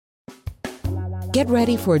Get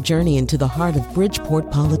ready for a journey into the heart of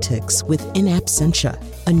Bridgeport politics with In Absentia,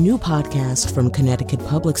 a new podcast from Connecticut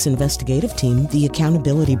Public's investigative team, The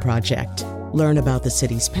Accountability Project. Learn about the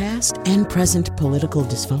city's past and present political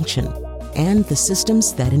dysfunction and the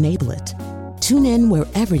systems that enable it. Tune in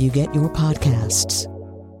wherever you get your podcasts.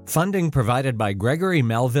 Funding provided by Gregory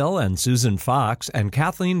Melville and Susan Fox and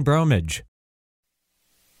Kathleen Bromage.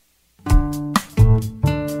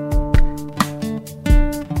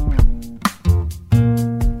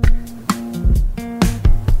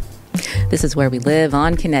 This is Where We Live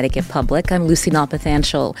on Connecticut Public. I'm Lucy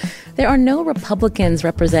Nalpathanchel. There are no Republicans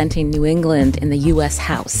representing New England in the U.S.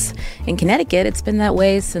 House. In Connecticut, it's been that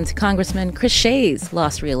way since Congressman Chris Shays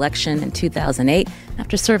lost re-election in 2008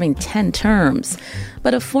 after serving 10 terms.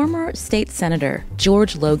 But a former state senator,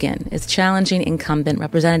 George Logan, is challenging incumbent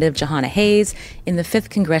Representative Jahana Hayes in the 5th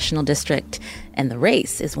Congressional District. And the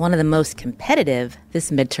race is one of the most competitive this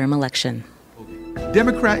midterm election.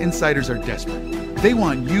 Democrat insiders are desperate. They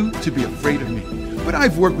want you to be afraid of me. But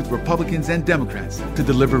I've worked with Republicans and Democrats to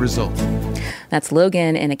deliver results. That's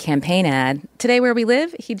Logan in a campaign ad. Today, Where We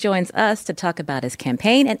Live, he joins us to talk about his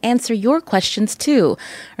campaign and answer your questions, too.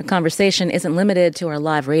 Our conversation isn't limited to our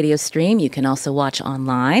live radio stream. You can also watch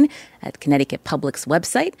online at Connecticut Public's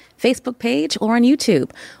website, Facebook page, or on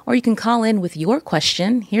YouTube. Or you can call in with your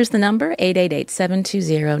question. Here's the number,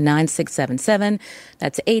 888-720-9677.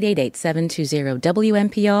 That's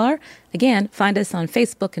 888-720-WNPR. Again, find us on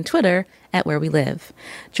Facebook and Twitter at Where We Live.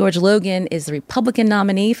 George Logan is the Republican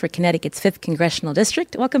nominee for Connecticut's 5th Congressional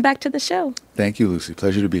District. Welcome back to the show. Thank you, Lucy.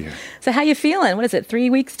 Pleasure to be here. So how you feeling? What is it, 3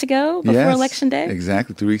 weeks to go before Election Day?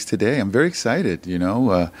 Exactly, 3 weeks today. I'm very excited.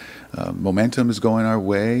 Momentum is going our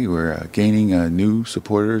way. We're gaining new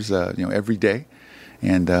supporters, every day.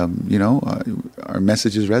 And, our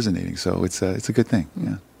message is resonating. So it's a good thing,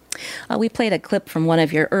 yeah. We played a clip from one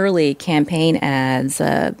of your early campaign ads.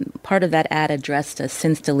 Part of that ad addressed a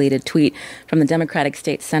since-deleted tweet from the Democratic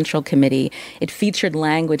State Central Committee. It featured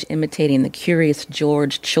language imitating the Curious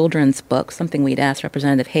George children's book, something we'd asked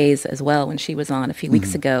Representative Hayes as well when she was on a few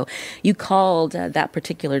weeks ago. You called that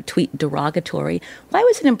particular tweet derogatory. Why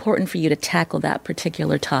was it important for you to tackle that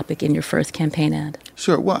particular topic in your first campaign ad?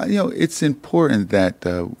 Sure. Well, it's important that,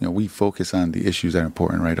 we focus on the issues that are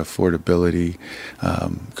important, right? Affordability,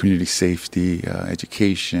 community safety,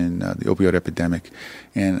 education, the opioid epidemic.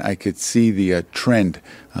 And I could see the trend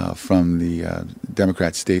from the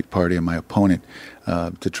Democrat State Party and my opponent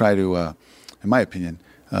to try to, in my opinion,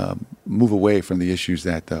 move away from the issues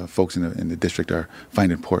that folks in the district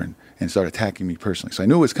find important and start attacking me personally. So I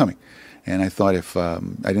knew it was coming. And I thought if I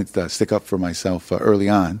didn't stick up for myself early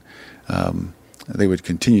on, they would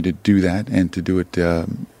continue to do that and to do it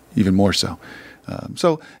even more so.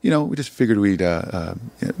 We just figured we'd head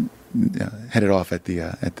it off at the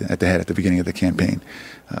head at the beginning of the campaign,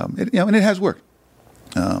 and it has worked.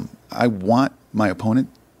 I want my opponent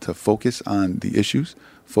to focus on the issues,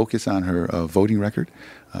 focus on her voting record.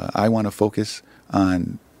 I want to focus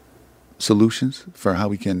on solutions for how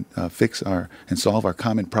we can fix and solve our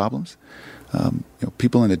common problems.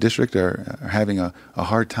 People in the district are having a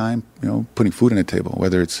hard time, putting food on the table,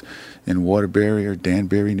 whether it's in Waterbury or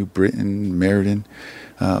Danbury, New Britain, Meriden.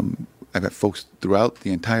 I've got folks throughout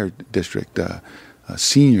the entire district,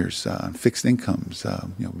 seniors on fixed incomes,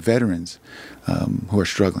 veterans who are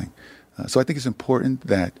struggling. So I think it's important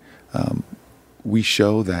that we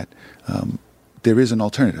show that there is an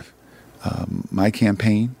alternative. My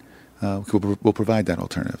campaign will provide that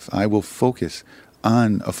alternative. I will focus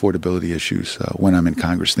on affordability issues when I'm in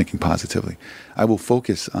Congress thinking positively. I will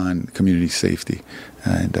focus on community safety,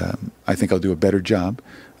 and I think I'll do a better job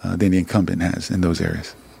than the incumbent has in those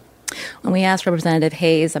areas. When we asked Representative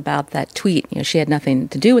Hayes about that tweet, she had nothing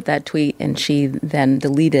to do with that tweet, and she then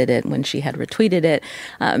deleted it when she had retweeted it.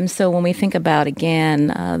 So when we think about, again,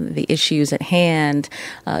 the issues at hand,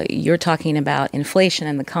 you're talking about inflation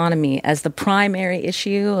and the economy as the primary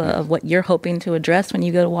issue of what you're hoping to address when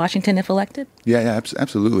you go to Washington if elected? Yeah,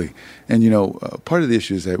 absolutely. And, part of the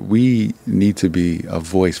issue is that we need to be a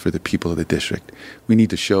voice for the people of the district. We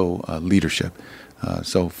need to show leadership.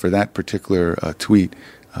 So for that particular tweet,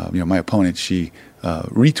 my opponent, she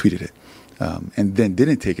retweeted it and then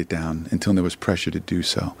didn't take it down until there was pressure to do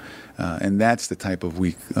so. And that's the type of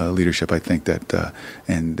weak leadership, I think, that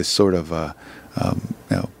and this sort of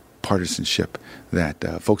partisanship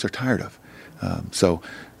that folks are tired of.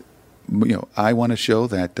 I want to show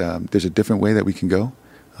that there's a different way that we can go.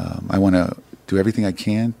 I want to do everything I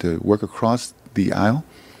can to work across the aisle,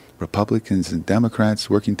 Republicans and Democrats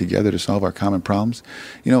working together to solve our common problems.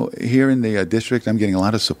 Here in the district, I'm getting a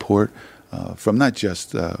lot of support from not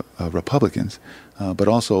just Republicans, but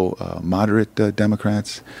also moderate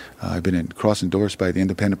Democrats. I've been cross-endorsed by the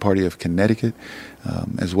Independent Party of Connecticut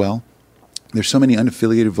as well. There's so many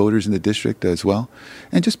unaffiliated voters in the district as well,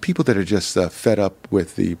 and just people that are just fed up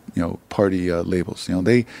with the party labels.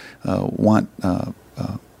 They want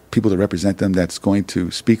people to represent them that's going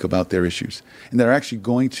to speak about their issues and that are actually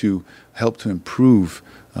going to help to improve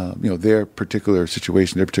their particular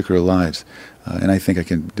situation, their particular lives. And I think I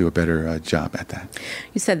can do a better job at that.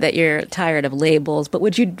 You said that you're tired of labels, but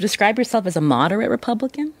would you describe yourself as a moderate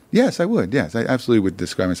Republican? Yes, I would. Yes, I absolutely would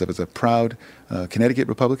describe myself as a proud Connecticut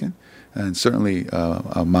Republican, and certainly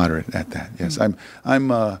a moderate at that. Yes, I'm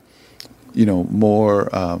more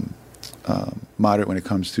moderate when it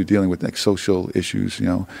comes to dealing with social issues,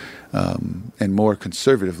 and more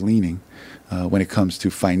conservative leaning when it comes to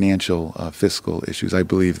financial, fiscal issues. I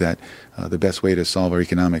believe that the best way to solve our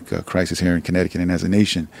economic crisis here in Connecticut and as a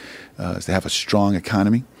nation is to have a strong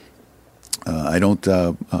economy. I don't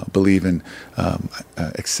believe in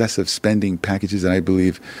excessive spending packages, and I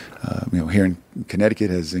believe, here in Connecticut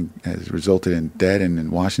has resulted in debt, and in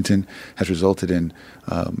Washington has resulted in,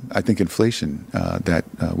 I think, inflation that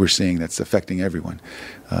we're seeing that's affecting everyone.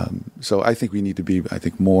 So I think we need to be,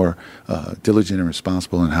 more diligent and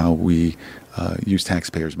responsible in how we use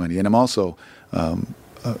taxpayers' money. And I'm also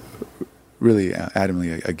really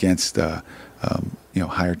adamantly against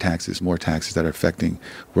higher taxes, more taxes that are affecting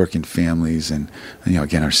working families and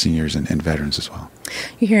again, our seniors and veterans as well.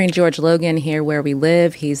 You're hearing George Logan here where we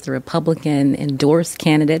live. He's the Republican endorsed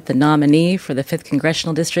candidate, the nominee for the 5th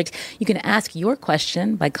Congressional District. You can ask your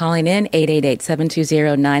question by calling in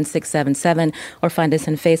 888-720-9677 or find us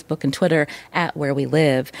on Facebook and Twitter at Where We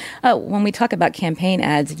Live. When we talk about campaign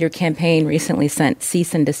ads, your campaign recently sent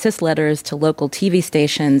cease and desist letters to local TV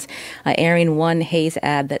stations, airing one Hayes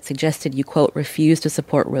ad that suggested you, quote, refuse to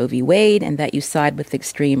support Roe v. Wade and that you side with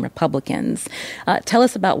extreme Republicans. Tell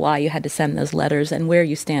us about why you had to send those letters and where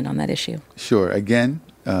you stand on that issue. Sure. Again,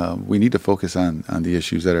 we need to focus on the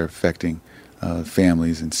issues that are affecting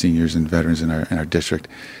families and seniors and veterans in our district.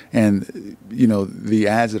 And, the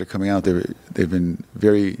ads that are coming out, they've been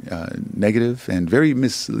very negative and very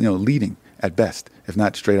misleading at best, if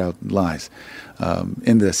not straight out lies.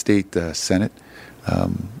 In the state Senate, I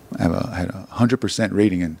had a 100%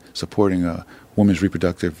 rating in supporting women's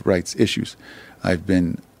reproductive rights issues. I've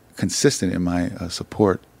been consistent in my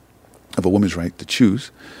support of a woman's right to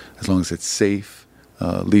choose, as long as it's safe,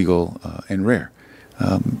 legal, and rare.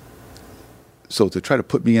 So to try to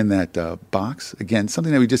put me in that box, again,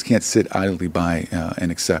 something that we just can't sit idly by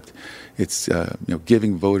and accept. It's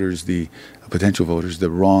giving voters, the potential voters, the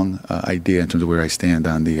wrong idea in terms of where I stand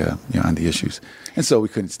on the on the issues, and so we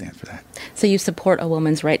couldn't stand for that. So you support a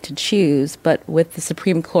woman's right to choose, but with the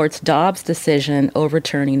Supreme Court's Dobbs decision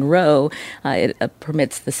overturning Roe, it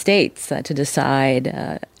permits the states to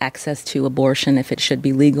decide access to abortion if it should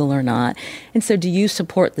be legal or not. And so, do you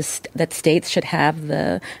support that states should have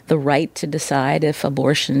the right to decide if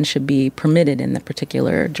abortion should be permitted in the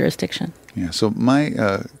particular jurisdiction? Yeah. So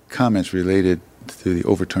my comments related to the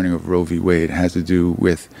overturning of Roe v. Wade has to do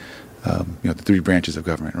with the three branches of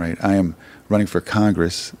government, right? I am running for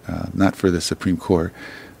Congress, not for the Supreme Court,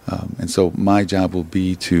 and so my job will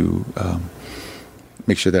be to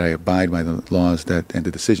make sure that I abide by the laws and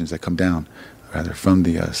the decisions that come down, rather, from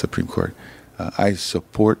the Supreme Court. I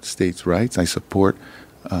support states' rights. I support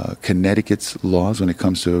Connecticut's laws when it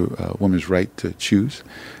comes to women's right to choose,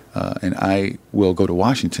 and I will go to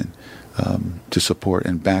Washington to support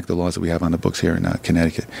and back the laws that we have on the books here in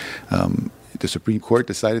Connecticut. The Supreme Court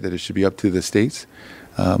decided that it should be up to the states.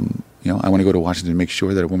 I want to go to Washington to make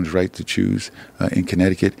sure that a woman's right to choose in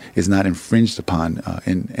Connecticut is not infringed upon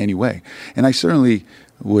in any way. And I certainly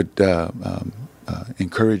would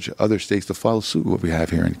encourage other states to follow suit what we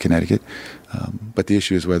have here in Connecticut. But the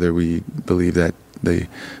issue is whether we believe that the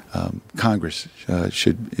Congress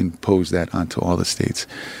should impose that onto all the states.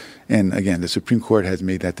 And again, the Supreme Court has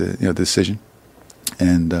made that decision,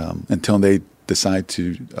 and until they decide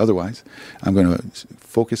to otherwise, I'm going to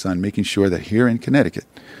focus on making sure that here in Connecticut,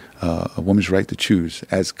 a woman's right to choose,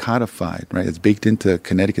 as codified, right, as baked into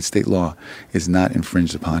Connecticut state law, is not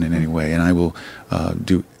infringed upon in any way. And I will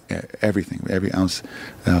do everything, every ounce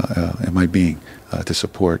of my being, to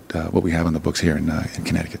support what we have on the books here in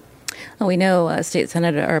Connecticut. Well, we know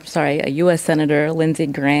U.S. Senator Lindsey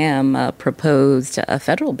Graham proposed a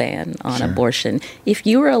federal ban on abortion. If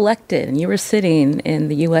you were elected and you were sitting in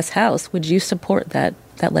the U.S. House, would you support that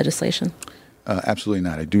legislation? Absolutely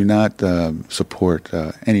not. I do not support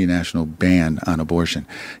any national ban on abortion.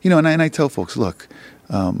 And I tell folks, look,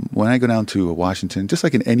 when I go down to Washington, just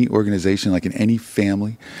like in any organization, like in any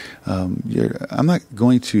family, I'm not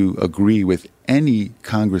going to agree with any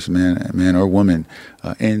congressman, man or woman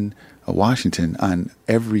in Washington on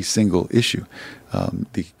every single issue.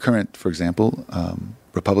 The current, for example,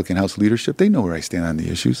 Republican House leadership, they know where I stand on the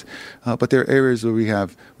issues, but there are areas where we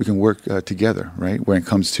can work together, right? When it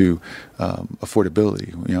comes to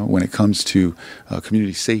affordability, when it comes to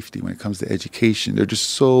community safety, when it comes to education, there are just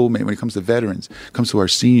so many. When it comes to veterans, comes to our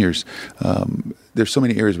seniors, there's so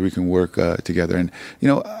many areas where we can work together. And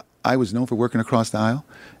I was known for working across the aisle,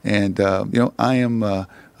 and I am.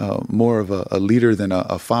 More of a leader than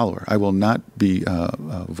a follower. I will not be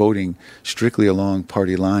voting strictly along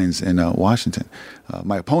party lines in Washington.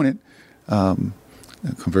 My opponent,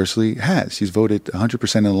 conversely, has. She's voted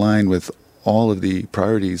 100% in line with all of the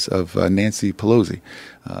priorities of Nancy Pelosi.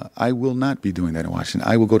 I will not be doing that in Washington.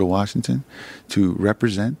 I will go to Washington to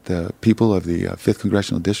represent the people of the 5th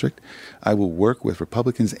Congressional District. I will work with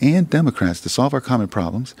Republicans and Democrats to solve our common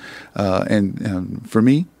problems. And for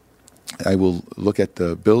me, I will look at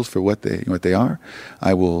the bills for what they are.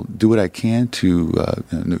 I will do what I can to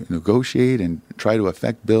negotiate and try to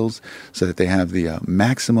affect bills so that they have the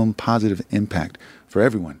maximum positive impact for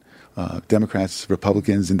everyone, Democrats,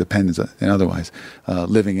 Republicans, Independents, and otherwise,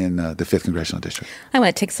 living in the 5th Congressional District. I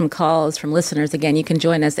want to take some calls from listeners. Again, you can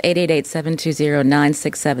join us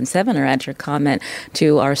 888-720-9677 or add your comment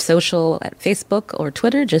to our social at Facebook or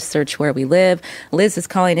Twitter. Just search Where We Live. Liz is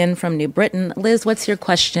calling in from New Britain. Liz, what's your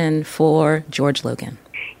question for George Logan?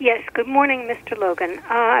 Yes, good morning, Mr. Logan.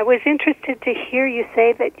 I was interested to hear you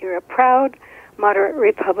say that you're a proud moderate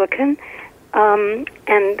Republican. And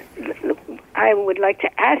I would like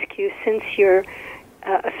to ask you, since you're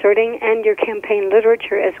asserting and your campaign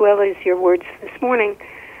literature, as well as your words this morning,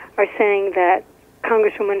 are saying that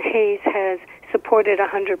Congresswoman Hayes has supported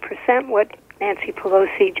 100% what Nancy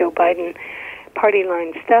Pelosi, Joe Biden, party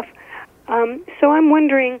line stuff. So I'm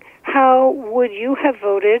wondering, how would you have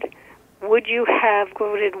voted? Would you have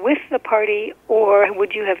voted with the party, or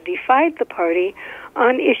would you have defied the party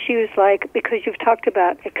on issues like, because you've talked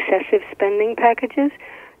about excessive spending packages,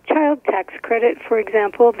 child tax credit, for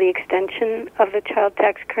example, the extension of the child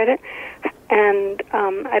tax credit, and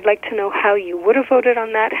I'd like to know how you would have voted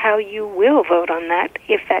on that, how you will vote on that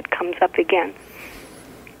if that comes up again.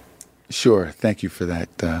 Sure. Thank you for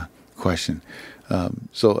that question.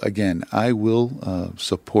 So again, I will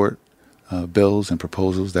support bills and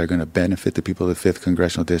proposals that are going to benefit the people of the 5th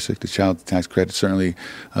Congressional District. The child tax credit certainly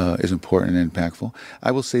is important and impactful.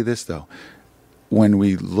 I will say this, though. When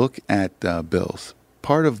we look at bills,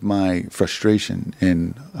 part of my frustration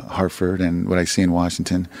in Hartford and what I see in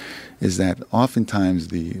Washington is that oftentimes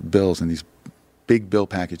the bills and these big bill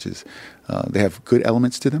packages, they have good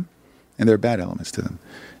elements to them and there are bad elements to them.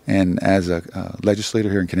 And as a legislator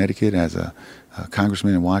here in Connecticut, as a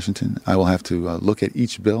congressman in Washington, I will have to look at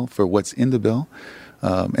each bill for what's in the bill,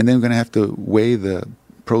 and then I'm going to have to weigh the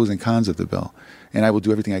pros and cons of the bill. And I will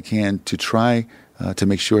do everything I can to try to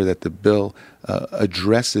make sure that the bill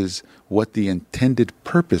addresses what the intended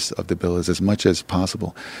purpose of the bill is as much as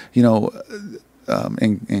possible.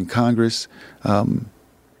 In Congress,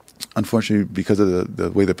 unfortunately, because of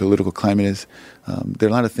the way the political climate is, there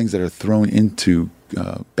are a lot of things that are thrown into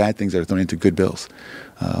bad things that are thrown into good bills,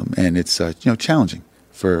 and it's challenging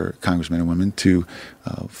for congressmen and women to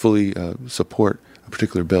fully support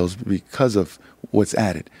particular bills because of what's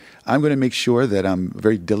added. I'm going to make sure that I'm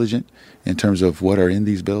very diligent in terms of what are in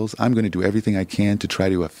these bills. I'm going to do everything I can to try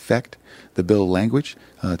to affect the bill language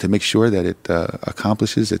to make sure that it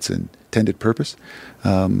accomplishes its intended purpose.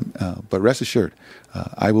 But rest assured,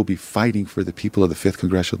 I will be fighting for the people of the 5th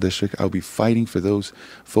Congressional District. I'll be fighting for those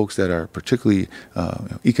folks that are particularly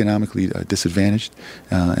economically disadvantaged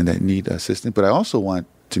and that need assistance. But I also want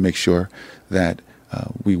to make sure that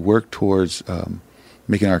we work towards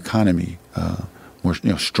making our economy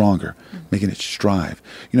more stronger, making it strive.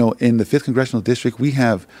 In the 5th Congressional District, we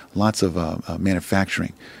have lots of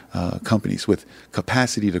manufacturing companies with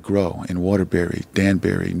capacity to grow in Waterbury,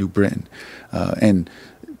 Danbury, New Britain. And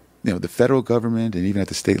the federal government and even at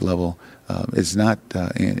the state level is not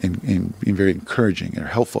in very encouraging or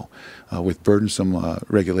helpful with burdensome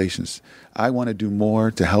regulations. I want to do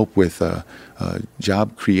more to help with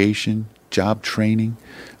job creation, job training,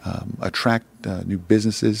 attract new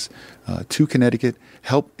businesses to Connecticut,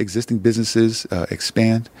 help existing businesses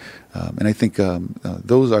expand. And I think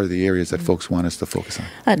those are the areas that folks want us to focus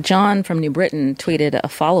on. John from New Britain tweeted a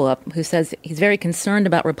follow-up who says he's very concerned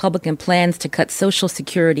about Republican plans to cut Social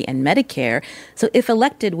Security and Medicare. So if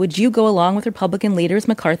elected, would you go along with Republican leaders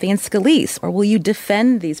McCarthy and Scalise, or will you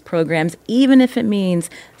defend these programs even if it means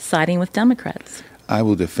siding with Democrats? I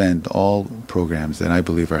will defend all programs that I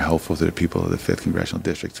believe are helpful to the people of the 5th Congressional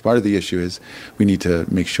District. Part of the issue is we need to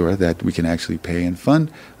make sure that we can actually pay and fund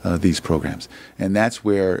these programs. And that's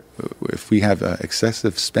where if we have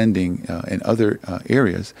excessive spending in other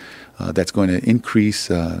areas, that's going to increase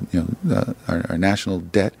our national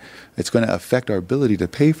debt. It's going to affect our ability to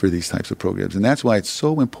pay for these types of programs. And that's why it's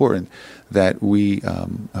so important that we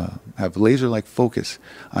have laser-like focus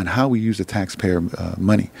on how we use the taxpayer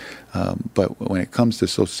money. But when it comes to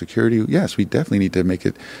Social Security, yes, we definitely need to make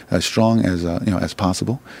it as strong as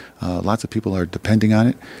possible. Lots of people are depending on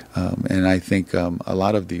it, and I think a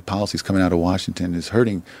lot of the policies coming out of Washington is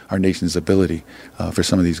hurting our nation's ability for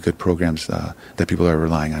some of these good programs that people are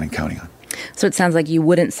relying on and counting on. So it sounds like you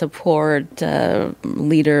wouldn't support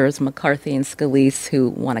leaders McCarthy and Scalise who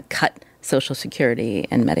want to cut Social Security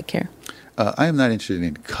and Medicare. I am not interested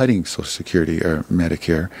in cutting Social Security or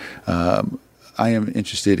Medicare. I am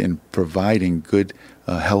interested in providing good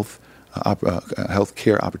health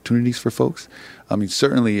care opportunities for folks. I mean,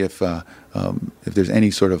 certainly if there's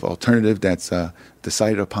any sort of alternative that's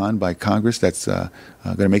decided upon by Congress that's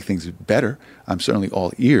going to make things better, I'm certainly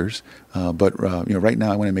all ears. But right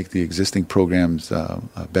now I want to make the existing programs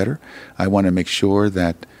better. I want to make sure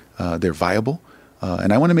that they're viable,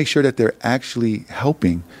 and I want to make sure that they're actually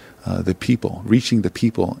helping the people, reaching the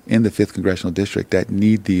people in the 5th Congressional District that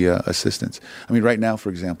need the assistance. I mean, right now, for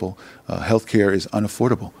example, healthcare is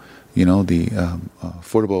unaffordable. The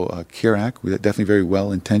Affordable Care Act, definitely very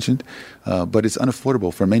well intentioned, but it's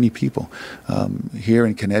unaffordable for many people. Here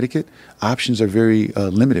in Connecticut, options are very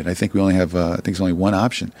limited. I think we only have, there's only one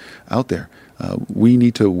option out there. We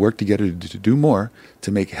need to work together to do more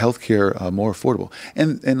to make healthcare more affordable.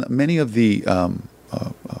 And many of the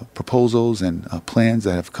proposals and plans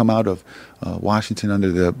that have come out of Washington under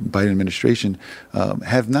the Biden administration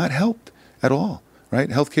have not helped at all. Right,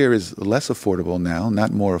 healthcare is less affordable now,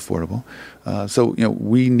 not more affordable. So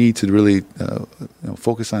we need to really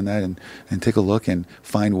focus on that and take a look and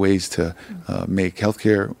find ways to make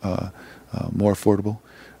healthcare more affordable,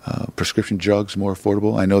 prescription drugs more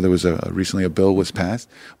affordable. I know there was recently a bill was passed,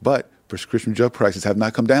 but prescription drug prices have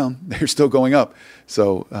not come down; they're still going up.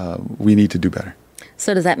 So we need to do better.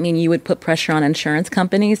 So does that mean you would put pressure on insurance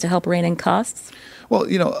companies to help rein in costs? Well,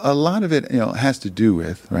 a lot of it, has to do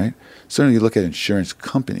with, right? Certainly you look at insurance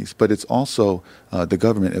companies, but it's also the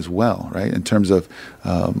government as well, right? In terms of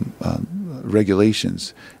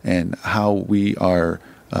regulations and how we are,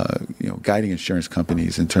 guiding insurance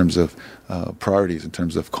companies in terms of priorities, in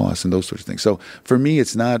terms of costs and those sorts of things. So for me,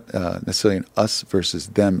 it's not necessarily an us versus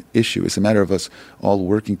them issue. It's a matter of us all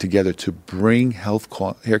working together to bring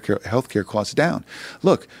healthcare costs down.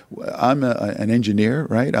 Look, I'm an engineer,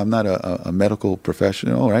 right? I'm not a medical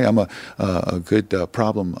professional, right? I'm a good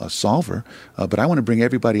problem solver, but I want to bring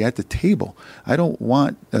everybody at the table. I don't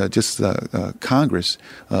want just Congress,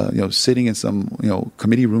 sitting in some,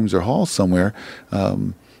 committee rooms or halls somewhere,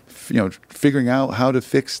 figuring out how to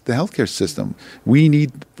fix the healthcare system. We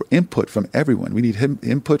need input from everyone. We need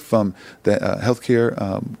input from the healthcare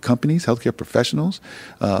companies, healthcare professionals,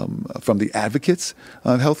 from the advocates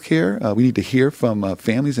of healthcare. We need to hear from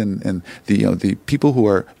families and the people who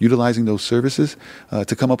are utilizing those services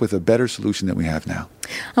to come up with a better solution than we have now.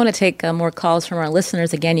 I want to take more calls from our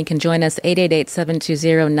listeners. Again, you can join us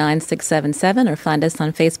 888-720-9677 or find us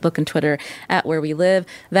on Facebook and Twitter at Where We Live.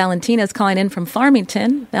 Valentina is calling in from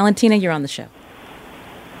Farmington. Valentina, you're on the show.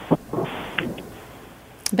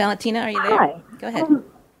 Valentina, are you there? Hi. Go ahead.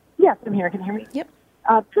 Yes, I'm here. Can you hear me? Yep.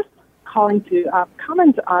 Just calling to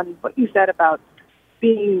comment on what you said about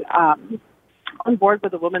being on board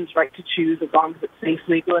with a woman's right to choose as long as it's safe,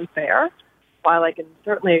 legal, and fair. While I can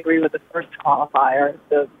certainly agree with the first qualifier,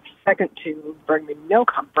 the second two bring me no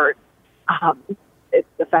comfort. It's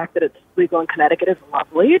the fact that it's legal in Connecticut is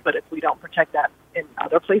lovely, but if we don't protect that in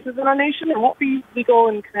other places in our nation, it won't be legal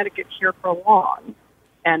in Connecticut here for long.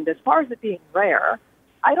 And as far as it being rare,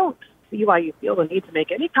 I don't see why you feel the need to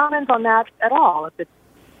make any comment on that at all. If it's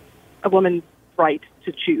a woman's right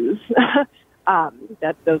to choose,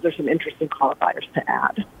 that those are some interesting qualifiers to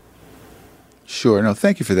add. Sure. No,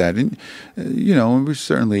 thank you for that. And, we're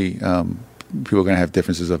certainly, people are going to have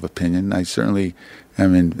differences of opinion. I certainly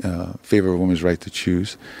am in favor of a woman's right to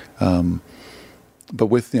choose. But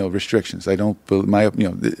with, restrictions. I don't,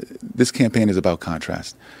 this campaign is about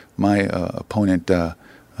contrast. My opponent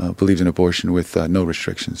believes in abortion with no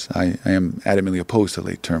restrictions. I am adamantly opposed to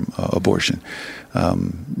late-term abortion.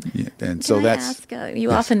 And so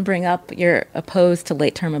you often bring up you're opposed to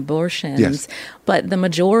late-term abortions, yes. But the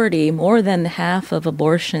majority, more than half of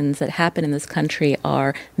abortions that happen in this country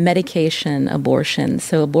are medication abortions,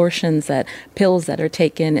 so pills that are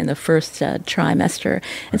taken in the first trimester.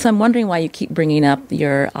 And so I'm wondering why you keep bringing up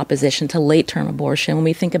your opposition to late-term abortion when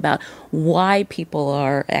we think about why people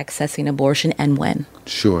are accessing abortion and when.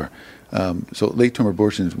 Sure. So late-term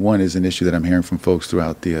abortions, one, is an issue that I'm hearing from folks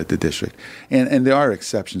throughout the district. And there are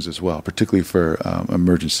exceptions as well, particularly for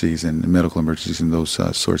emergencies and medical emergencies and those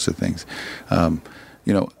sorts of things. I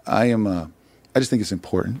just think it's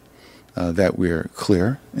important that we're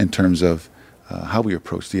clear in terms of how we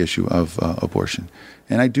approach the issue of abortion.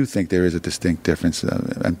 And I do think there is a distinct difference.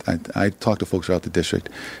 I talk to folks throughout the district,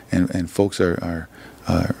 and folks are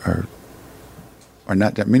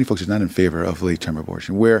not, many folks are not in favor of late-term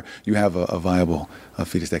abortion, where you have a viable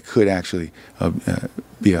fetus that could actually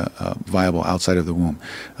be viable outside of the womb.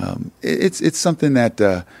 It's something that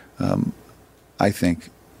I think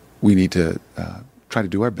we need to try to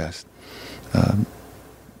do our best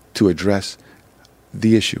to address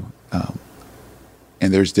the issue.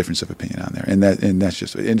 And there's difference of opinion on there, and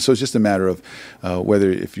so it's just a matter of whether,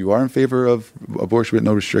 if you are in favor of abortion with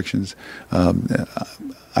no restrictions,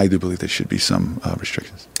 I do believe there should be some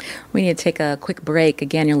restrictions. We need to take a quick break.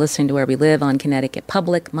 Again, you're listening to Where We Live on Connecticut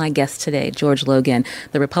Public. My guest today, George Logan,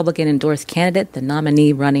 the Republican-endorsed candidate, the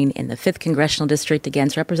nominee running in the 5th Congressional District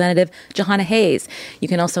against Representative Jahana Hayes. You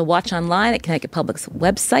can also watch online at Connecticut Public's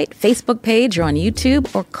website, Facebook page, or on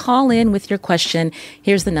YouTube, or call in with your question.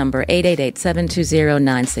 Here's the number,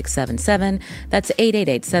 888-720-9677. That's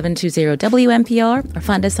 888-720-WNPR, or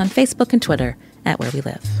find us on Facebook and Twitter at Where We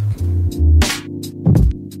Live.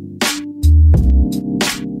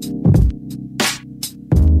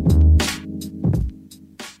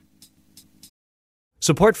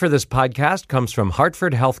 Support for this podcast comes from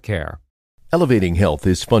Hartford Healthcare. Elevating Health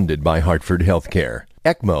is funded by Hartford Healthcare.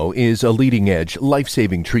 ECMO is a leading-edge,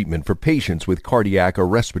 life-saving treatment for patients with cardiac or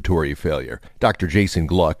respiratory failure. Dr. Jason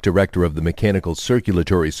Gluck, director of the Mechanical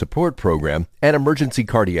Circulatory Support Program and Emergency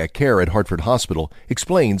Cardiac Care at Hartford Hospital,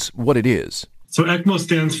 explains what it is. So ECMO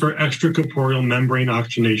stands for extracorporeal membrane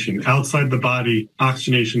oxygenation, outside the body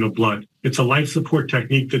oxygenation of blood. It's a life support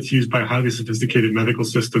technique that's used by highly sophisticated medical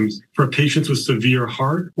systems for patients with severe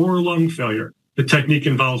heart or lung failure. The technique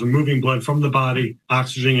involves removing blood from the body,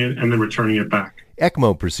 oxygenating it, and then returning it back.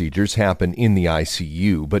 ECMO procedures happen in the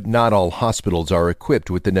ICU, but not all hospitals are equipped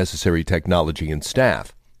with the necessary technology and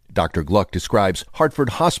staff. Dr. Gluck describes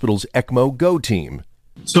Hartford Hospital's ECMO Go team.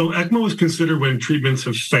 So ECMO is considered when treatments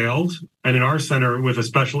have failed. And in our center, with a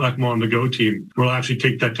special ECMO on the Go team, we'll actually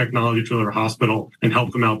take that technology to their hospital and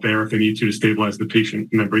help them out there if they need to stabilize the patient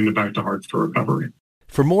and then bring them back to Hartford for recovery.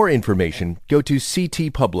 For more information, go to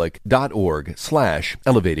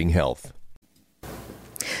ctpublic.org/elevatinghealth.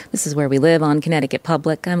 This is Where We Live on Connecticut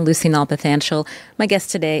Public. I'm Lucy Nalpathanchel. My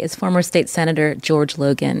guest today is former State Senator George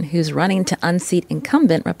Logan, who's running to unseat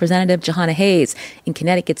incumbent Representative Jahana Hayes in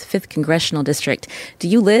Connecticut's 5th Congressional District. Do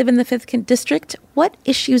you live in the 5th District? What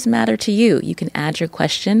issues matter to you? You can add your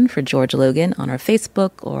question for George Logan on our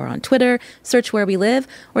Facebook or on Twitter. Search Where We Live,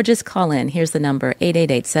 or just call in. Here's the number,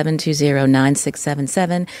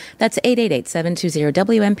 888-720-9677. That's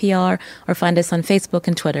 888-720-WNPR, or find us on Facebook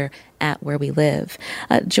and Twitter at Where We Live.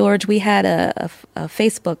 George, we had a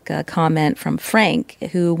Facebook comment from Frank,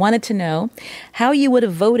 who wanted to know how you would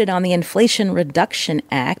have voted on the Inflation Reduction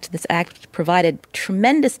Act. This act provided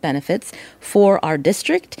tremendous benefits for our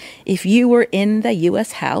district. If you were in the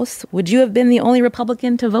U.S. House, would you have been the only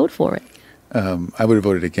Republican to vote for it? I would have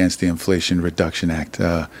voted against the Inflation Reduction Act.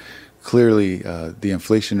 Clearly, the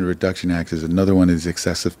Inflation Reduction Act is another one of these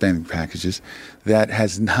excessive spending packages that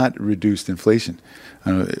has not reduced inflation.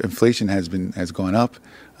 Inflation has gone up.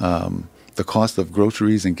 The cost of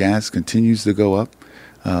groceries and gas continues to go up.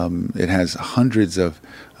 It has hundreds of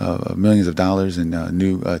millions of dollars in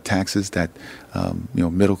new taxes that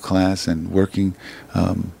middle class and working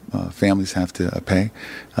families have to pay.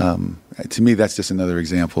 To me, that's just another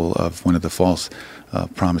example of one of the false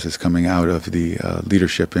promises coming out of the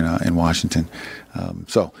leadership in Washington.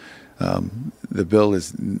 So the bill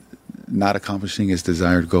is not accomplishing its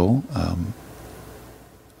desired goal.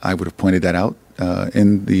 I would have pointed that out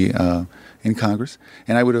in Congress,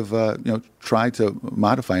 and I would have tried to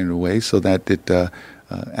modify it in a way so that it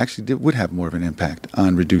actually would have more of an impact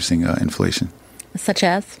on reducing inflation. Such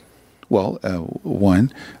as? Well,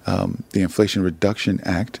 one, the Inflation Reduction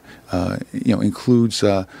Act, includes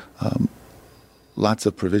lots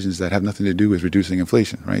of provisions that have nothing to do with reducing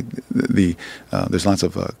inflation, right? There's lots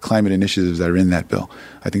of climate initiatives that are in that bill.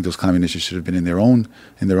 I think those climate initiatives should have been in their own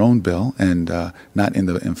bill and not in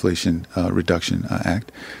the Inflation Reduction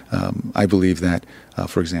Act. I believe that,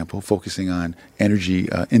 for example, focusing on energy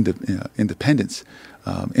independence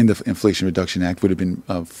in the Inflation Reduction Act would have been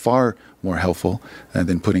far more helpful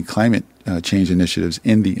than putting climate change initiatives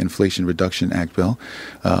in the Inflation Reduction Act bill.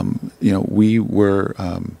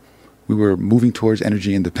 We were moving towards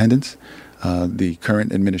energy independence. The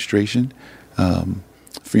current administration,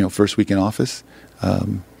 first week in office,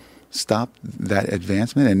 stopped that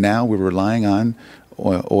advancement, and now we're relying on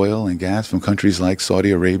oil and gas from countries like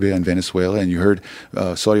Saudi Arabia and Venezuela. And you heard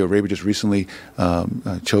Saudi Arabia just recently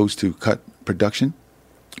chose to cut production,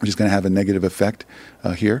 which is going to have a negative effect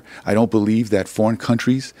here. I don't believe that foreign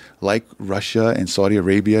countries like Russia and Saudi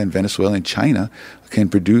Arabia and Venezuela and China can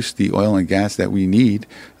produce the oil and gas that we need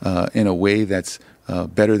in a way that's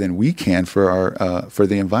better than we can for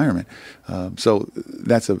the environment. So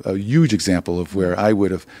that's a huge example of where I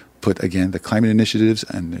would have put, again, the climate initiatives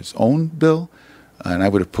in its own bill, and I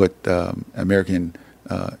would have put American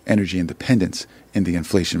energy independence in the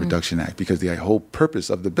Inflation Reduction Act, because the whole purpose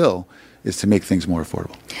of the bill is to make things more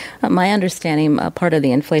affordable. My understanding, part of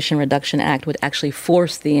the Inflation Reduction Act would actually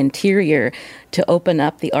force the Interior to open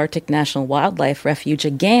up the Arctic National Wildlife Refuge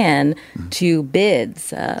again to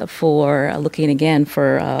bids for looking again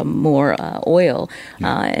for more oil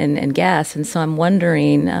and gas. And so I'm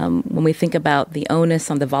wondering, when we think about the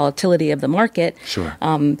onus on the volatility of the market,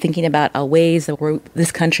 thinking about ways that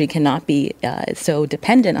this country cannot be so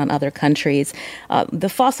dependent on other countries, the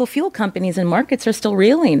fossil fuel companies and markets are still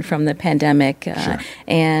reeling from the pandemic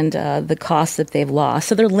and the costs that they've lost.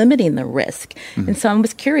 So they're limiting the risk. And so I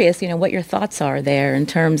was curious, what your thoughts are there in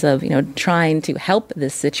terms of, trying to help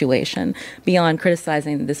this situation beyond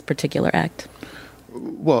criticizing this particular act.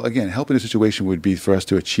 Well, again, helping the situation would be for us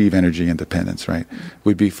to achieve energy independence, right?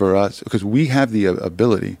 Would be for us, because we have the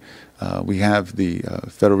ability, we have the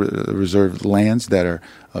Federal Reserve lands that are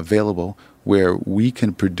available where we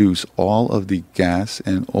can produce all of the gas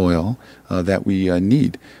and oil that we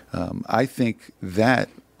need. I think that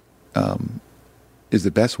is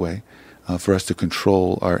the best way for us to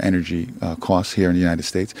control our energy costs here in the United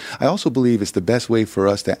States. I also believe it's the best way for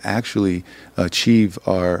us to actually achieve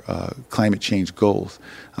our climate change goals.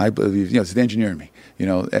 I believe, it's the engineer in me.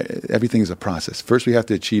 Everything is a process. First, we have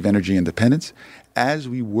to achieve energy independence as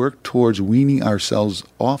we work towards weaning ourselves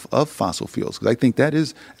off of fossil fuels, because I think that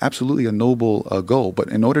is absolutely a noble goal. But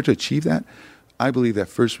in order to achieve that, I believe that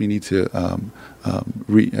first we need to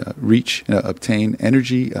obtain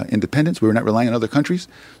energy independence, where we're not relying on other countries,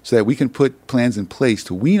 so that we can put plans in place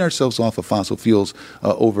to wean ourselves off of fossil fuels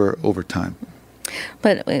over time.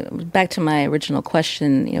 But back to my original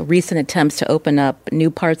question, recent attempts to open up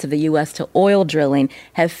new parts of the U.S. to oil drilling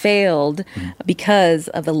have failed because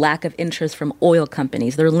of the lack of interest from oil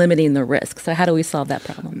companies. They're limiting the risk. So how do we solve that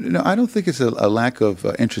problem? No, I don't think it's a lack of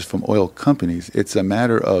interest from oil companies. It's a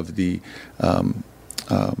matter of the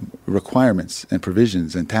requirements and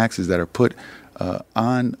provisions and taxes that are put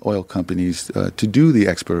on oil companies to do the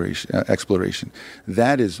exploration.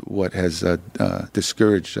 That is what has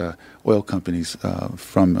discouraged oil companies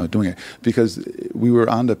from doing it, because we were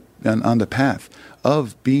on the path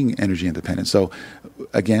of being energy independent. So,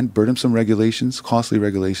 again, burdensome regulations, costly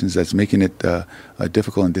regulations, that's making it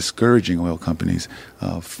difficult and discouraging oil companies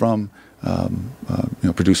from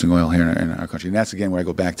producing oil here in our country. And that's, again, where I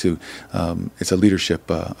go back to it's a leadership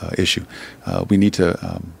issue. We need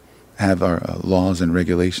to have our laws and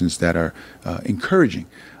regulations that are encouraging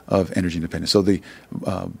of energy independence. So the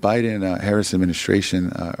Biden-Harris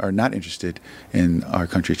administration are not interested in our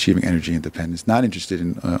country achieving energy independence, not interested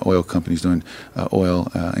in oil companies doing oil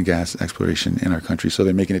and gas exploration in our country. So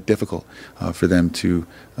they're making it difficult for them to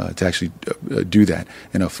actually do that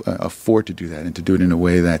and afford to do that, and to do it in a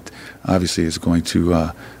way that obviously is going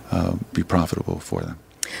to be profitable for them.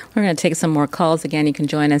 We're going to take some more calls. Again, you can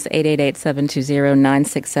join us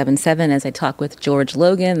 888-720-9677 as I talk with George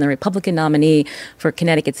Logan, the Republican nominee for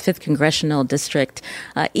Connecticut's 5th Congressional District.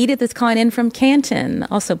 Edith is calling in from Canton,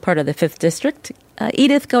 also part of the 5th District.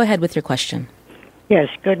 Edith, go ahead with your question. Yes,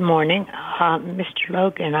 good morning. Mr.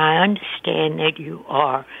 Logan, I understand that you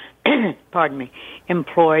are,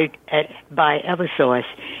 employed by Eversource.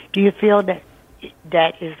 Do you feel that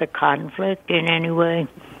is a conflict in any way?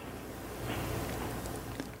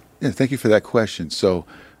 Yeah, thank you for that question. So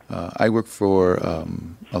I work for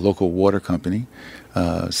a local water company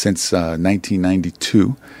since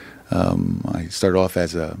 1992. I started off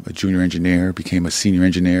as a junior engineer, became a senior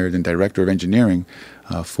engineer, then director of engineering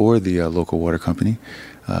for the local water company.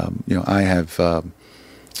 I have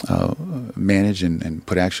managed and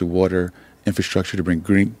put actual water infrastructure to bring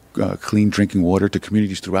clean drinking water to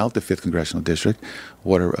communities throughout the 5th Congressional District,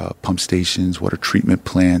 water pump stations, water treatment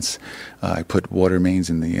plants. I put water mains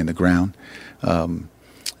in the ground.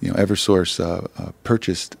 Eversource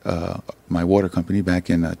purchased my water company back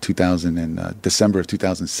in December of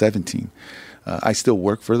 2017. I still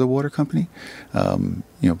work for the water company.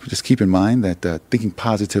 Just keep in mind that thinking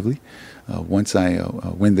positively, once I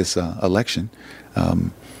win this election,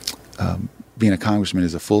 being a congressman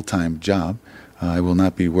is a full-time job. I will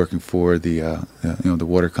not be working for the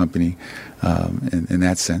water company in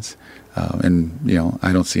that sense.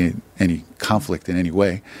 I don't see any conflict in any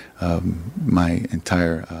way. My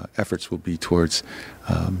entire efforts will be towards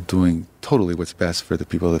doing totally what's best for the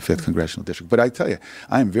people of the 5th Congressional District. But I tell you,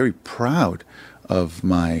 I am very proud of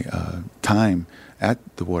my time at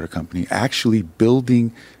the water company, actually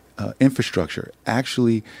building infrastructure.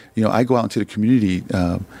 Actually, I go out into the community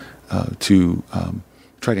to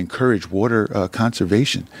try to encourage water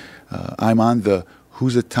conservation. I'm on the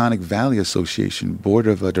Housatonic Valley Association Board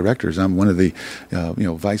of Directors. I'm one of the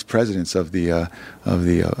vice presidents of the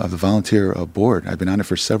volunteer board. I've been on it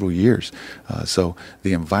for several years. So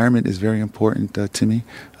the environment is very important to me.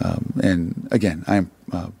 And again, I am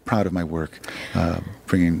proud of my work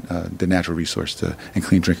bringing the natural resource and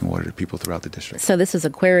clean drinking water to people throughout the district. So this is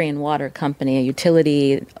Aquarian Water Company, a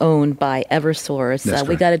utility owned by Eversource.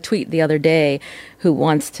 We got a tweet the other day who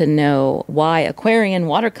wants to know why Aquarian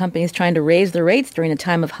Water Company is trying to raise their rates during a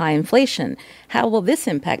time of high inflation. How will this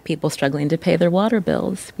impact people struggling to pay their water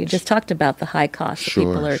bills? We just talked about the high costs that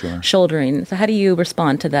people are shouldering. So how do you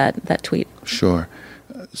respond to that tweet? Sure.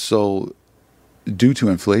 So due to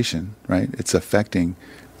inflation, right, it's affecting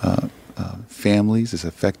families, it's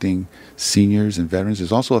affecting seniors and veterans.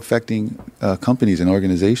 It's also affecting companies and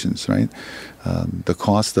organizations, right? The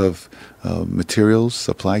cost of materials,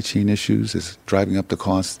 supply chain issues is driving up the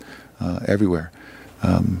cost everywhere.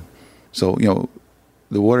 So,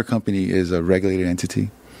 the water company is a regulated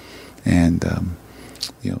entity, and,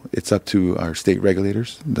 it's up to our state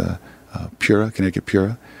regulators, the PURA, Connecticut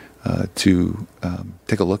PURA, to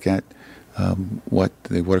take a look at what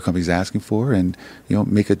the water company is asking for, and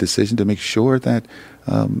make a decision to make sure that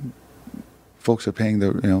folks are paying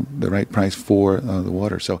the right price for the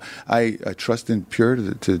water. So I trust in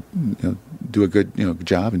PURA to do a good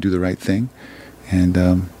job and do the right thing,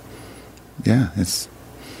 and it's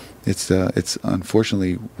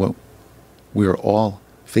unfortunately what we are all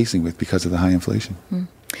facing with because of the high inflation. Mm.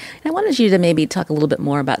 And I wanted you to maybe talk a little bit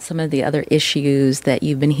more about some of the other issues that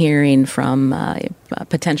you've been hearing from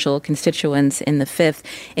potential constituents in the 5th,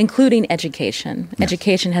 including education. Yes.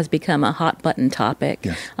 Education has become a hot button topic.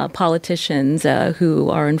 Yes. Politicians who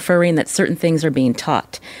are inferring that certain things are being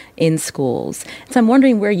taught in schools. So I'm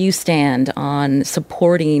wondering where you stand on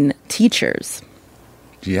supporting teachers.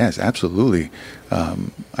 Yes, absolutely.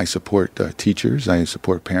 I support teachers. I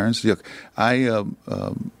support parents. Look, I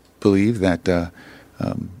believe that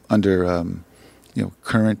under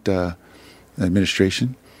current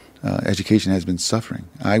administration, education has been suffering.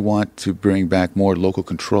 I want to bring back more local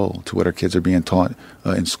control to what our kids are being taught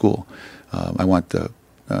in school. I want the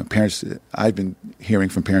parents. I've been hearing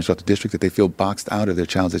from parents throughout the district that they feel boxed out of their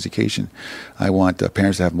child's education. I want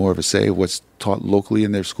parents to have more of a say of what's taught locally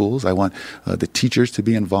in their schools. I want the teachers to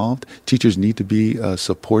be involved. Teachers need to be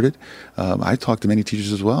supported. I talk to many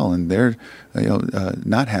teachers as well, and they're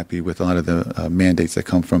not happy with a lot of the mandates that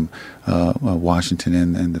come from Washington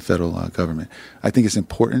and the federal government. I think it's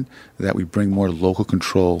important that we bring more local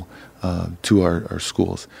control to our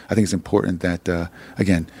schools. I think it's important that,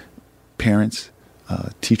 again, parents,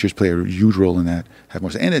 teachers play a huge role in that. Have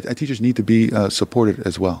more, and teachers need to be supported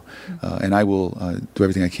as well. And I will do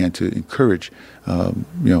everything I can to encourage,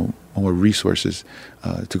 more resources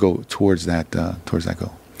to go towards that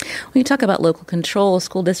goal. When you talk about local control,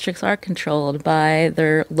 school districts are controlled by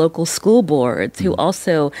their local school boards who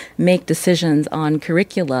also make decisions on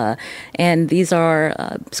curricula. And these are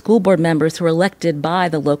school board members who are elected by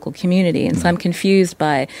the local community. And so I'm confused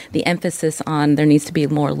by the emphasis on there needs to be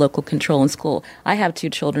more local control in school. I have 2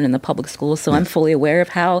 children in the public schools, so I'm fully aware of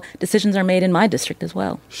how decisions are made in my district as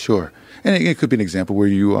well. Sure. And it could be an example where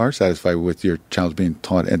you are satisfied with your child being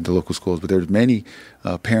taught at the local schools, but there's many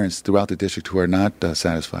parents throughout the district who are not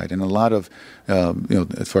satisfied. side, and a lot of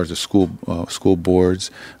as far as the school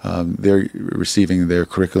boards, they're receiving their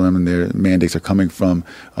curriculum and their mandates are coming from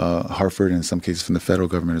Hartford and in some cases from the federal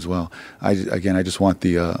government as well. I just want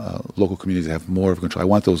the local communities to have more of control. I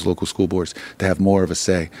want those local school boards to have more of a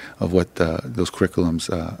say of what those curriculums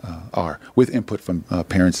are, with input from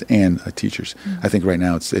parents and teachers. I think right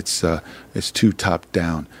now it's too top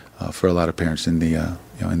down for a lot of parents in the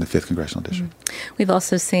in the 5th Congressional District. We've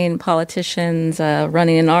also seen politicians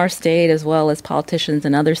running in our state as well as politicians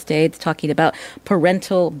in other states talking about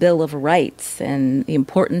parental bill of rights and the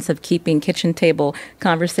importance of keeping kitchen table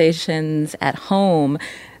conversations at home.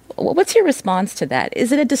 What's your response to that?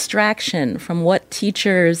 Is it a distraction from what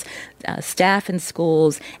teachers, staff in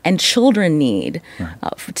schools, and children need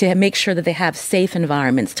to make sure that they have safe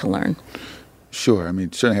environments to learn? Sure. I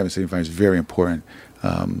mean, certainly having a safe environment is very important.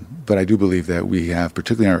 But I do believe that we have,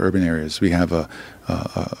 particularly in our urban areas, we have a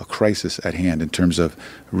crisis at hand in terms of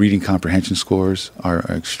reading comprehension scores are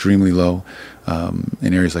extremely low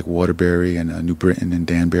in areas like Waterbury and New Britain and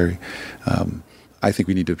Danbury. I think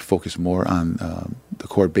we need to focus more on the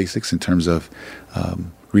core basics in terms of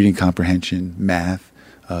reading comprehension, math,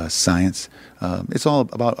 science. It's all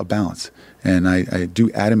about a balance. And I do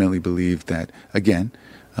adamantly believe that, again,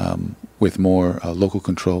 with more local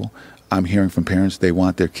control, I'm hearing from parents they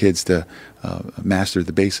want their kids to master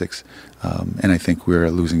the basics, and I think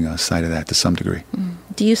we're losing sight of that to some degree.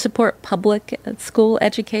 Do you support public school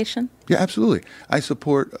education? Yeah, absolutely. I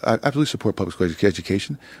absolutely support public school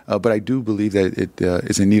education, but I do believe that it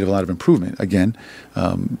is in need of a lot of improvement. Again,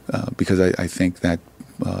 because I think that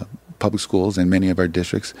public schools in many of our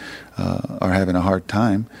districts are having a hard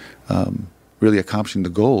time really accomplishing the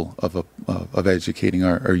goal of educating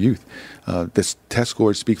our youth. The test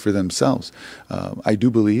scores speak for themselves. I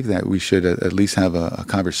do believe that we should at least have a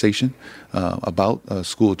conversation about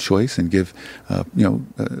school choice and give,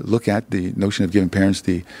 look at the notion of giving parents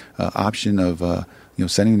the option of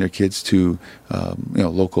sending their kids to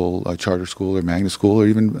local charter school or magnet school or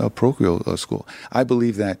even a parochial school. I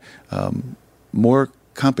believe that more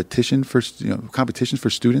competitions for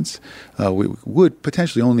students would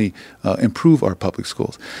potentially only improve our public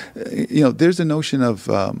schools. There's a notion of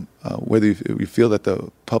whether we feel that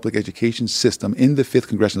the public education system in the 5th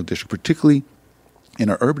Congressional District, particularly in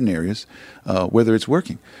our urban areas, whether it's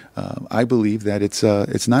working. I believe that it's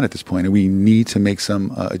not at this point, and we need to make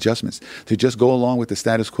some adjustments. To just go along with the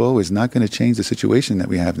status quo is not going to change the situation that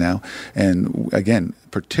we have now. And again,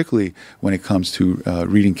 particularly when it comes to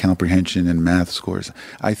reading comprehension and math scores,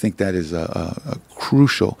 I think that is a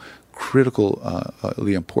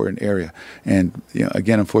critically important area. And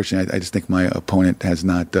again, unfortunately, I just think my opponent has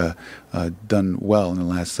not done well in the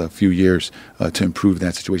last few years to improve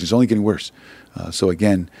that situation. It's only getting worse. So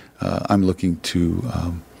again, I'm looking to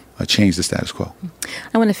change the status quo.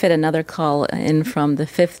 I want to fit another call in from the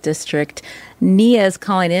 5th District. Nia is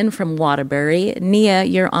calling in from Waterbury. Nia,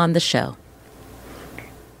 you're on the show.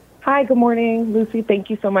 Hi, good morning, Lucy. Thank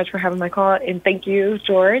you so much for having my call, and thank you,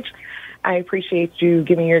 George. I appreciate you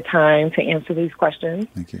giving your time to answer these questions.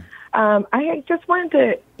 Thank you. I just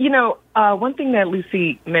wanted to, one thing that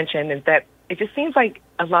Lucy mentioned is that it just seems like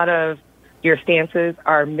a lot of your stances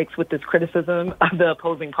are mixed with this criticism of the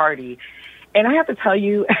opposing party. And I have to tell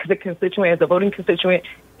you, as a constituent, as a voting constituent,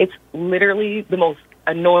 it's literally the most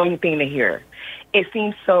annoying thing to hear. It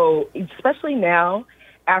seems so, especially now,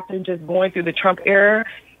 after just going through the Trump era,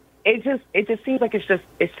 it just seems like it's just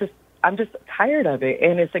I'm just tired of it,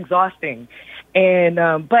 and it's exhausting. And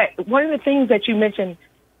but one of the things that you mentioned,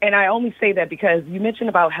 and I only say that because you mentioned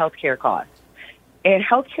about healthcare costs, and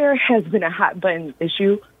healthcare has been a hot button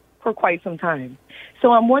issue for quite some time.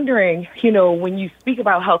 So I'm wondering, when you speak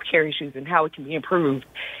about healthcare issues and how it can be improved,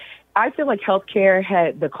 I feel like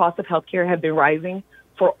the cost of healthcare have been rising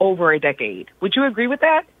for over a decade. Would you agree with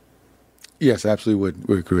that? Yes, absolutely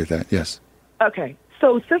would agree with that. Yes. Okay.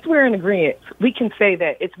 So since we're in agreement, we can say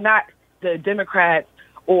that it's not the Democrats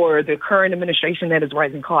or the current administration that is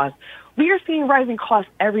rising costs. We are seeing rising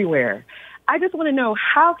costs everywhere. I just want to know,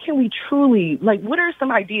 how can we truly, what are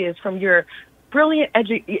some ideas from your brilliant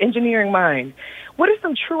engineering mind? What are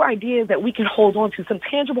some true ideas that we can hold on to, some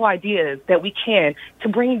tangible ideas that we can to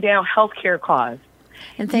bring down healthcare costs?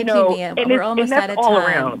 And thank you, Nia. We're almost out of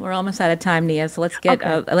time. We're almost out of time, Nia. So let's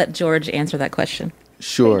let George answer that question.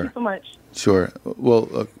 Sure. Thank you so much. Sure.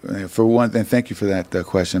 Well, for one, and thank you for that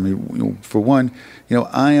question. I mean, for one,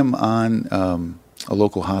 I am on a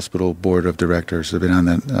local hospital board of directors. I've been on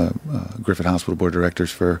the Griffith Hospital board of directors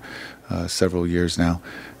for several years now.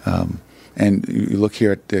 And you look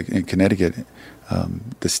here in Connecticut,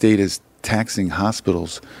 the state is taxing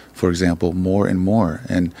hospitals, for example, more and more.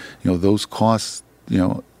 And, those costs,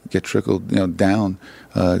 get trickled down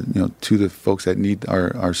to the folks that need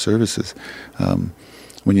our services.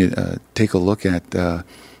 When you take a look at the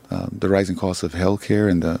rising costs of healthcare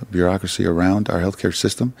and the bureaucracy around our healthcare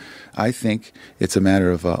system, I think it's a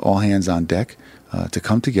matter of all hands on deck to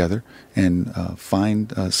come together and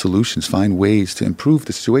find solutions, find ways to improve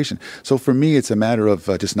the situation. So for me, it's a matter of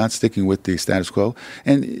just not sticking with the status quo,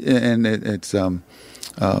 and it's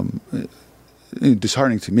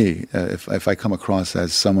disheartening to me if I come across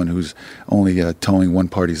as someone who's only towing one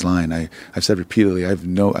party's line. I've said repeatedly, I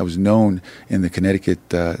was known in the Connecticut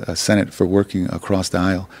Senate for working across the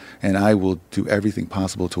aisle, and I will do everything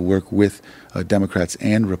possible to work with Democrats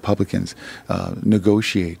and Republicans,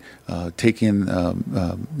 negotiate, take in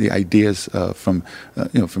the ideas from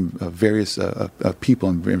various people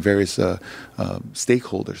and various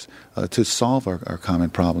stakeholders to solve our common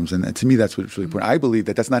problems. And to me, that's what's really important. I believe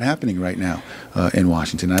that that's not happening right now in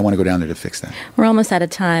Washington, and I want to go down there to fix that. We're almost out of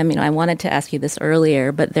time. I wanted to ask you this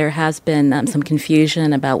earlier, but there has been some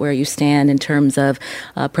confusion about where you stand in terms of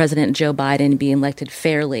President Joe Biden being elected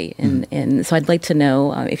fairly. And so I'd like to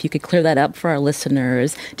know if you could clear that up for our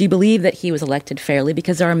listeners. Do you believe that he was elected fairly?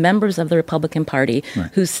 Because there are members of the Republican Party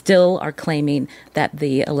who still are claiming that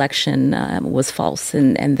the election was false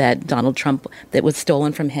and that Donald Trump, that was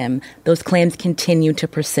stolen from him. Those claims continue to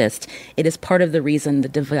persist. It is part of the reason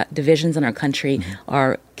the divisions in our country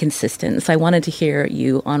are consistent. So I wanted to hear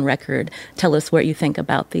you on record tell us what you think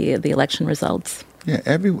about the election results. Yeah,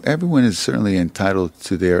 everyone is certainly entitled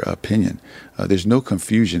to their opinion. There's no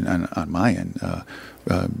confusion on my end.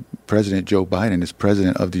 President Joe Biden is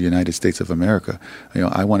president of the United States of America.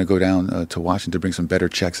 I want to go down to Washington to bring some better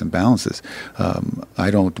checks and balances.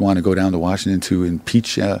 I don't want to go down to Washington to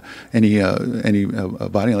impeach any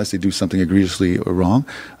body unless they do something egregiously wrong.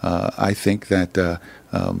 I think that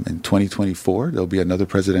in 2024, there'll be another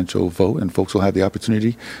presidential vote, and folks will have the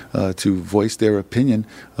opportunity to voice their opinion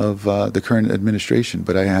of the current administration.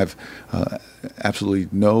 But I have absolutely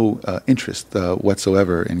no interest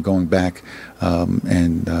whatsoever in going back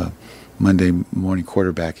and Monday morning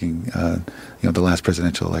quarterbacking the last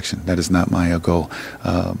presidential election. That is not my goal.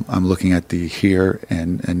 I'm looking at the here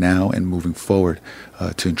and now and moving forward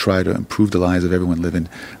to try to improve the lives of everyone living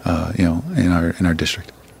in our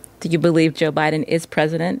district. Do you believe Joe Biden is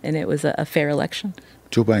president and it was a fair election?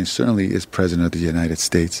 Joe Biden certainly is president of the United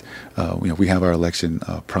States. We have our election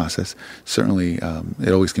process. Certainly,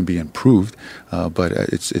 it always can be improved, but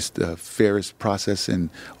it's the fairest process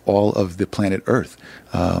in all of the planet Earth.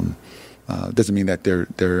 Doesn't mean that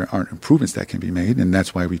there aren't improvements that can be made, and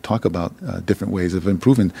that's why we talk about different ways of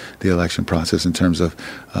improving the election process in terms of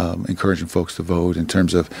encouraging folks to vote, in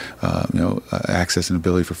terms of access and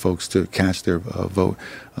ability for folks to cast their vote.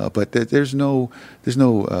 But there's no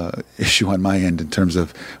issue on my end in terms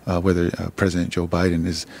of whether President Joe Biden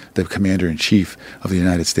is the commander-in-chief of the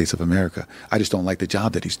United States of America. I just don't like the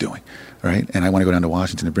job that he's doing, right? And I want to go down to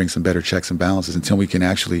Washington to bring some better checks and balances until we can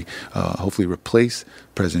actually hopefully replace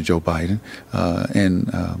President Joe Biden in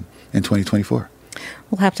 2024.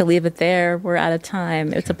 We'll have to leave it there. We're out of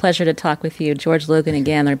time. It's a pleasure to talk with you. George Logan,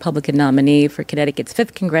 again, the Republican nominee for Connecticut's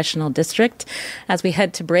 5th Congressional District. As we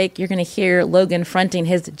head to break, you're going to hear Logan fronting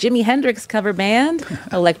his Jimi Hendrix cover band,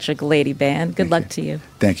 Electric Lady Band. Good luck to you.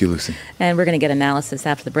 Thank you, Lucy. And we're going to get analysis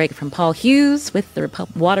after the break from Paul Hughes with the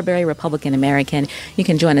Waterbury Republican American. You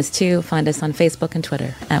can join us, too. Find us on Facebook and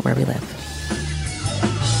Twitter at Where We Live.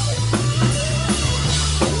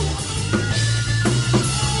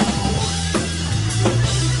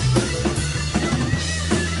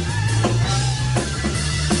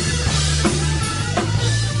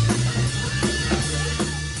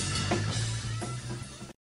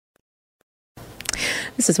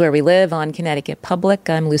 This is Where We Live on Connecticut Public.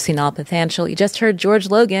 I'm Lucy Nalpathanchel. You just heard George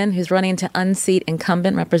Logan, who's running to unseat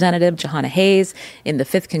incumbent Representative Jahana Hayes in the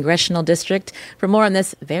 5th Congressional District. For more on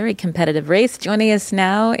this very competitive race, joining us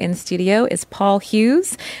now in studio is Paul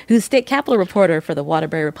Hughes, who's state capitol reporter for the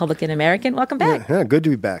Waterbury Republican American. Welcome back. Yeah, good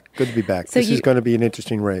to be back. Good to be back. This is going to be an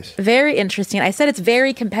interesting race. Very interesting. I said it's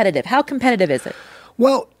very competitive. How competitive is it?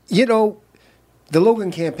 Well, the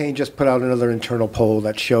Logan campaign just put out another internal poll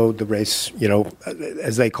that showed the race,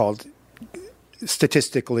 as they called,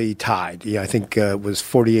 statistically tied. I think it was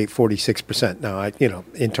 46%. Now,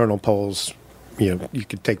 internal polls, you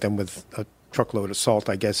could take them with a truckload of salt,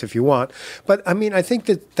 I guess, if you want. But, I think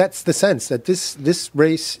that's the sense, that this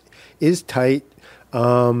race is tight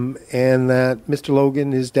and that Mr.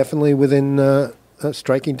 Logan is definitely within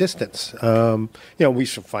striking distance. We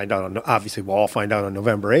should find out. Obviously, we'll all find out on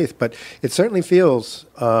November 8th. But it certainly feels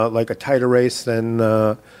like a tighter race than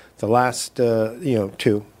the last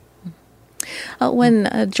two.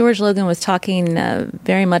 When George Logan was talking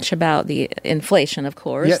very much about the inflation, of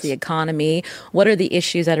course, yes. the economy, what are the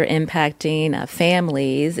issues that are impacting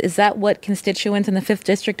families? Is that what constituents in the 5th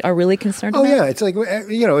District are really concerned about? Oh, yeah. It's like,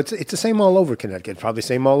 it's the same all over Connecticut, probably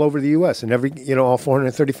same all over the U.S. and every, all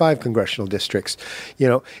 435 congressional districts.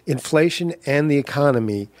 Inflation and the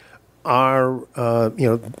economy are,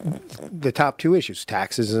 the top two issues.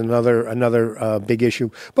 Taxes is another big issue.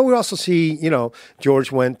 But we also see,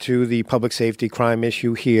 George went to the public safety crime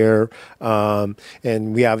issue here.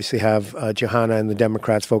 And we obviously have Johanna and the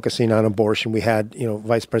Democrats focusing on abortion. We had,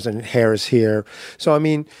 Vice President Harris here. So,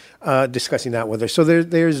 discussing that with her. So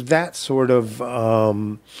there's that sort of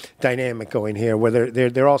dynamic going here where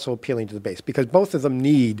they're also appealing to the base because both of them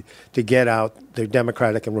need to get out their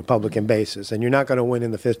Democratic and Republican bases. And you're not going to win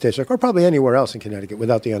in the 5th District or probably anywhere else in Connecticut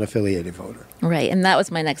without the unaffiliated voter. Right. And that was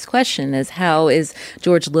my next question is how is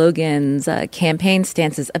George Logan's campaign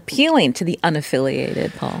stances appealing to the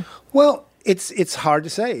unaffiliated, Paul? Well, it's hard to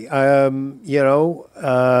say.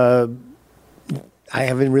 I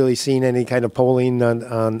haven't really seen any kind of polling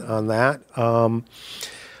on that.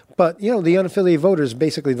 But, the unaffiliated voters is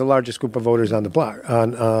basically the largest group of voters on the block,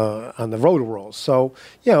 on the voter rolls. So,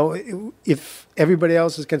 if everybody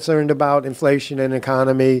else is concerned about inflation and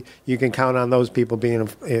economy, you can count on those people being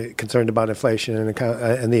concerned about inflation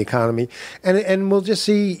and the economy. And we'll just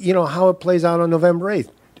see, how it plays out on November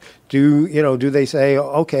 8th. Do they say,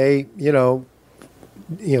 okay,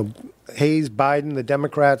 Hayes, Biden, the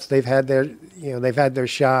Democrats, they've had their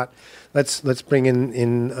shot. Let's bring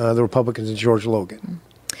in the Republicans and George Logan.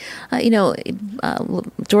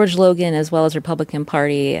 George Logan, as well as Republican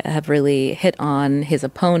Party, have really hit on his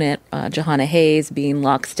opponent, Johanna Hayes, being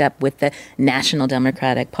lockstep with the National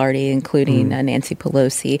Democratic Party, including Nancy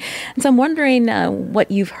Pelosi. And so I'm wondering what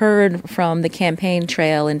you've heard from the campaign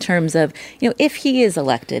trail in terms of, if he is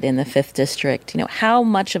elected in the 5th District, how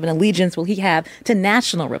much of an allegiance will he have to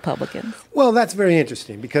national Republicans? Well, that's very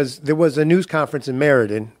interesting because there was a news conference in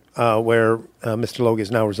Meriden where Mr. Logan is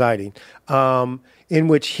now residing, in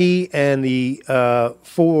which he and the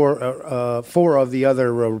four of the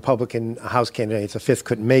other Republican House candidates, a 5th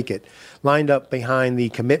couldn't make it, lined up behind the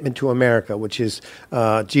Commitment to America, which is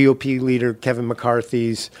GOP leader Kevin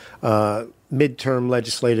McCarthy's midterm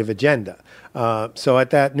legislative agenda. So at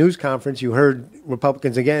that news conference, you heard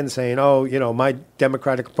Republicans again saying, my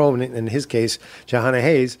Democratic opponent, in his case, Johanna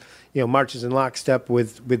Hayes, marches in lockstep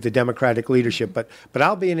with the Democratic leadership. But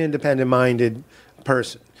I'll be an independent-minded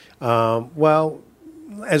person. Well,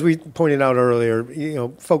 as we pointed out earlier,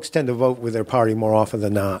 folks tend to vote with their party more often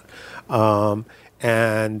than not.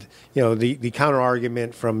 And the counter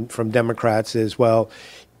argument from Democrats is, well,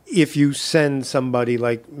 if you send somebody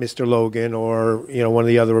like Mr. Logan or one of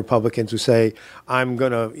the other Republicans who say, I'm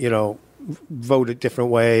going to vote a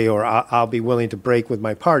different way or I'll be willing to break with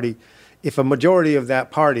my party, if a majority of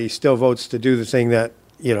that party still votes to do the thing that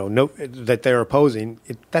that they're opposing,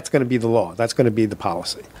 that's going to be the law. That's going to be the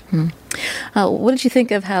policy. What did you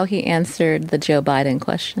think of how he answered the Joe Biden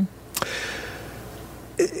question?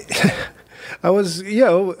 I was,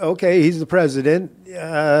 okay, he's the president.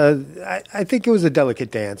 I think it was a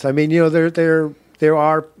delicate dance. There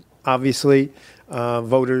are obviously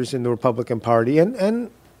voters in the Republican Party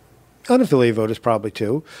and unaffiliated voters probably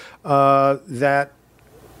too that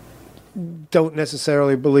don't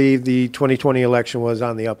necessarily believe the 2020 election was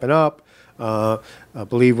on the up and up.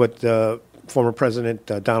 Believe what former President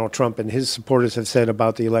Donald Trump and his supporters have said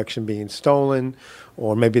about the election being stolen,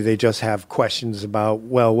 or maybe they just have questions about,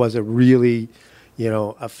 well, was it really,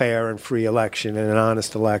 a fair and free election and an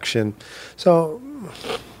honest election? So,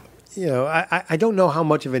 I don't know how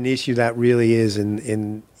much of an issue that really is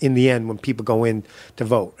in the end when people go in to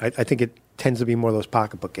vote. I think it tends to be more of those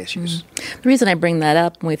pocketbook issues. The reason I bring that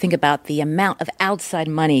up, when we think about the amount of outside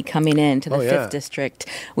money coming into the 5th District,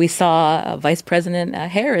 we saw Vice President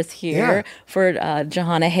Harris here for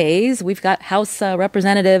Johanna Hayes. We've got House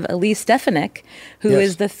Representative Elise Stefanik, who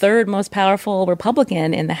is the 3rd most powerful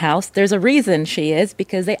Republican in the House. There's a reason she is,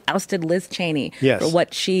 because they ousted Liz Cheney for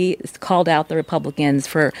what she called out the Republicans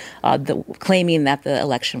for claiming that the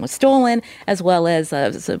election was stolen, as well as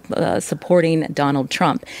supporting Donald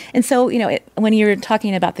Trump. And so, when you're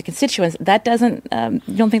talking about the constituents, that doesn't,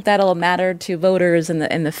 you don't think that'll matter to voters in the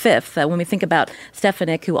 5th? When we think about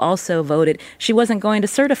Stefanik, who also voted, she wasn't going to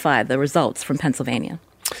certify the results from Pennsylvania.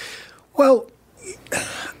 Well,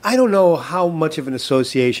 I don't know how much of an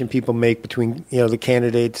association people make between, the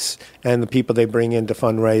candidates and the people they bring in to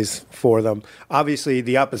fundraise for them. Obviously,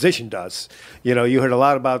 the opposition does. You heard a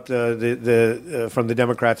lot about from the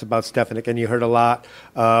Democrats about Stefanik, and you heard a lot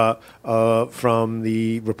from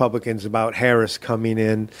the Republicans about Harris coming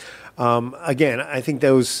in. Again, I think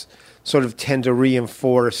those sort of tend to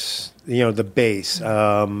reinforce, the base.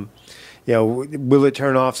 Will it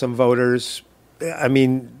turn off some voters? I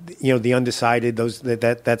mean, the undecided,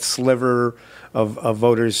 that sliver of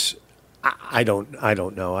voters. I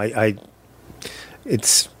don't know.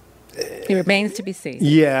 It remains to be seen.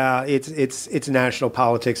 Yeah, it's national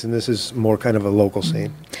politics, and this is more kind of a local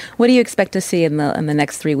scene. What do you expect to see in the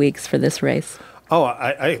next 3 weeks for this race? Oh,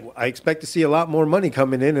 I expect to see a lot more money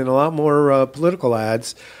coming in and a lot more political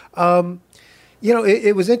ads.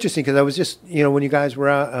 It was interesting because I was just, when you guys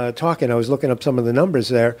were talking, I was looking up some of the numbers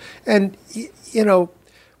there. And,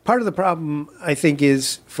 part of the problem, I think,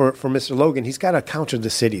 is for Mr. Logan, he's got to counter the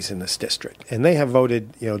cities in this district. And they have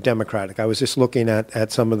voted, Democratic. I was just looking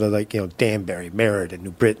at some of the, Danbury, Meriden,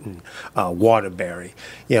 New Britain, Waterbury.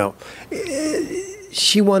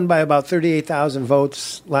 She won by about 38,000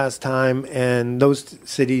 votes last time, and those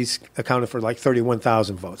cities accounted for like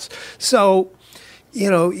 31,000 votes. So,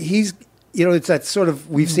 he's... it's that sort of,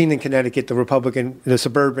 we've seen in Connecticut, the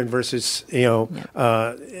suburban versus,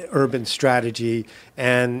 urban strategy,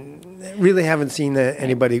 and really haven't seen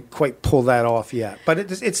anybody quite pull that off yet. But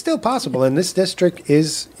it's still possible, and this district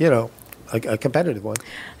is, a competitive one.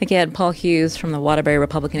 Again, Paul Hughes from the Waterbury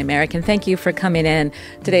Republican American, thank you for coming in.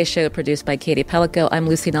 Today's show produced by Katie Pellico. I'm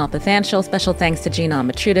Lucy Nalpathanchil. Special thanks to Gina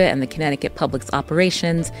Amatruda and the Connecticut Public's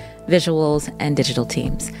operations, visuals, and digital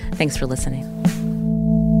teams. Thanks for listening.